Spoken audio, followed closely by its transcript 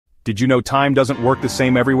Did you know time doesn't work the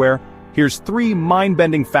same everywhere? Here's 3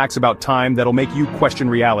 mind-bending facts about time that'll make you question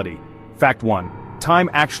reality. Fact 1.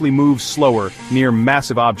 Time actually moves slower near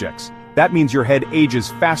massive objects. That means your head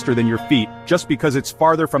ages faster than your feet, just because it's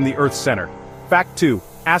farther from the Earth's center. Fact 2.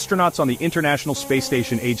 Astronauts on the International Space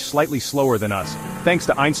Station age slightly slower than us. Thanks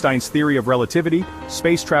to Einstein's theory of relativity,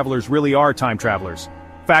 space travelers really are time travelers.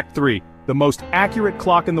 Fact 3. The most accurate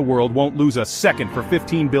clock in the world won't lose a second for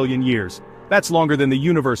 15 billion years. That's longer than the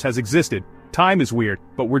universe has existed. Time is weird,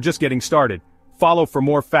 but we're just getting started. Follow for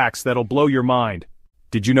more facts that'll blow your mind.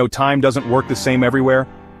 Did you know time doesn't work the same everywhere?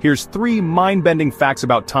 Here's 3 mind-bending facts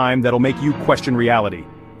about time that'll make you question reality.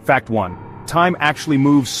 Fact 1. Time actually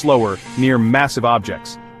moves slower near massive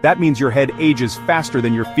objects. That means your head ages faster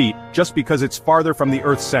than your feet, just because it's farther from the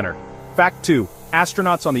Earth's center. Fact 2.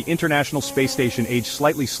 Astronauts on the International Space Station age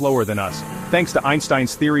slightly slower than us. Thanks to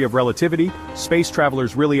Einstein's theory of relativity, space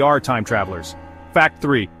travelers really are time travelers. Fact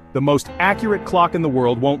 3. The most accurate clock in the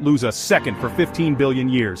world won't lose a second for 15 billion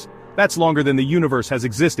years. That's longer than the universe has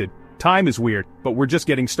existed. Time is weird, but we're just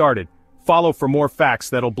getting started. Follow for more facts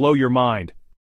that'll blow your mind.